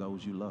disappointing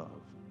those you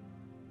love.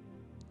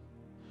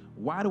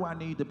 Why do I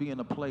need to be in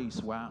a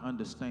place where I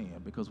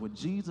understand? Because when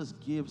Jesus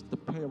gives the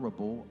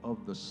parable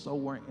of the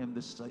sower and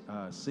the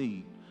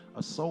seed,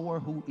 a sower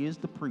who is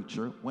the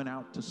preacher went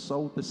out to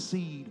sow the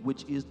seed,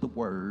 which is the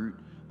word.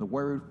 The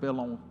word fell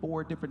on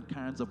 4 different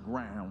kinds of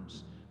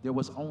grounds. There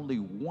was only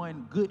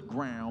one good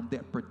ground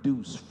that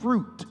produced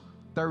fruit,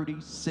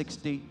 30,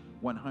 60,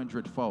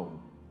 100-fold.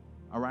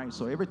 All right,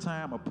 so every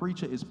time a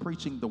preacher is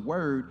preaching the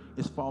word,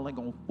 it's falling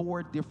on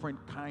 4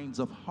 different kinds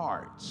of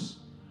hearts.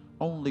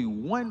 Only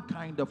one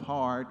kind of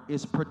heart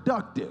is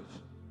productive,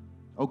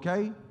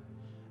 okay?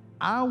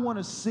 I want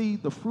to see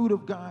the fruit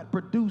of God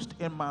produced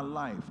in my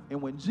life.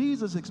 And when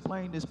Jesus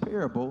explained this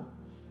parable,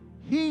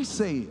 he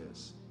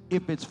says,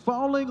 if it's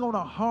falling on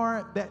a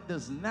heart that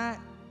does not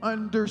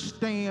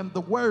understand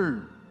the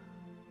word,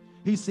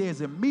 he says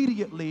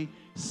immediately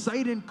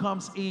Satan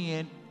comes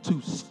in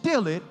to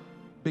steal it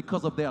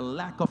because of their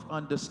lack of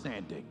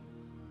understanding.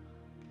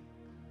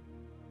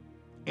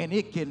 And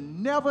it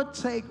can never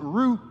take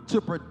root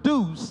to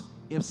produce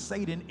if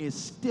Satan is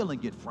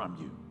stealing it from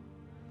you.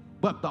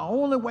 But the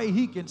only way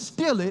he can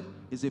steal it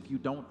is if you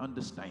don't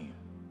understand.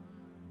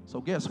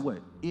 So guess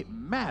what? It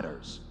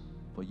matters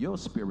for your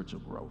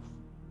spiritual growth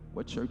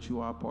what church you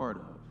are a part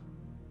of.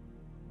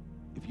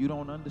 If you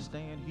don't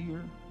understand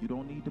here, you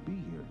don't need to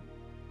be here.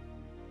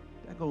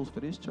 That goes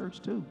for this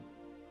church too.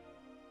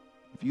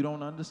 If you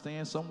don't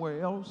understand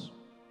somewhere else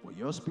for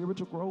your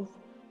spiritual growth,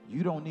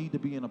 you don't need to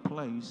be in a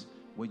place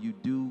where you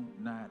do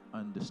not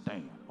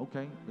understand.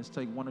 Okay, let's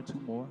take 1 or 2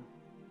 more.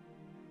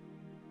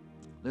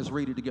 Let's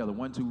read it together.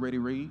 1, 2, ready,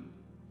 read.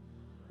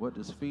 What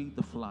does feed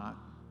the flock,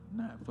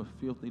 not for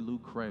filthy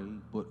lucre,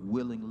 but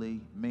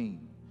willingly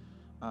mean?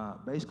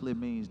 Basically, it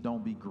means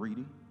don't be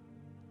greedy.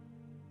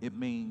 It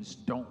means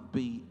don't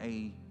be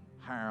a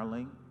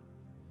hireling.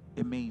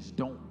 It means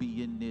don't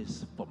be in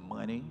this for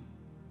money.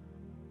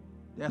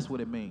 That's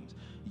what it means.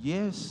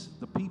 Yes,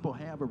 the people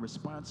have a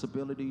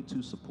responsibility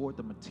to support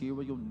the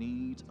material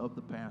needs of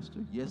the pastor.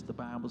 Yes, the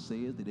Bible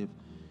says that if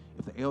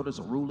the elders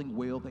are ruling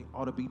well, they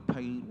ought to be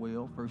paid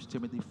well. 1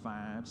 Timothy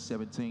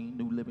 5:17,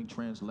 New Living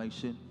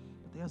Translation.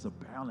 But there's a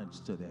balance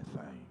to that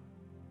thing.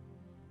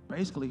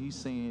 Basically, he's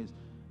saying,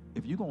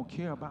 if you're going to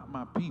care about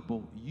my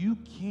people, you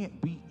can't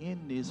be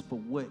in this for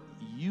what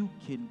you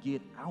can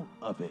get out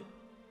of it.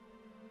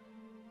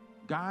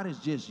 God is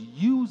just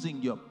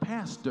using your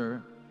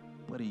pastor,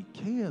 but he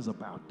cares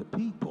about the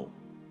people.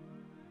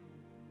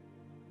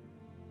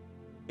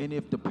 And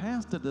if the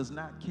pastor does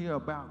not care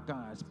about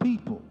God's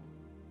people,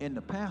 and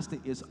the pastor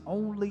is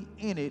only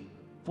in it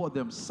for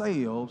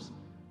themselves,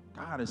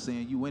 God is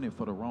saying you in it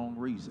for the wrong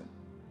reason.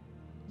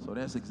 So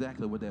that's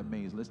exactly what that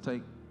means. Let's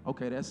take,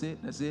 okay, that's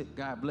it.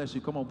 God bless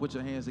you. Come on, put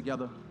your hands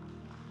together.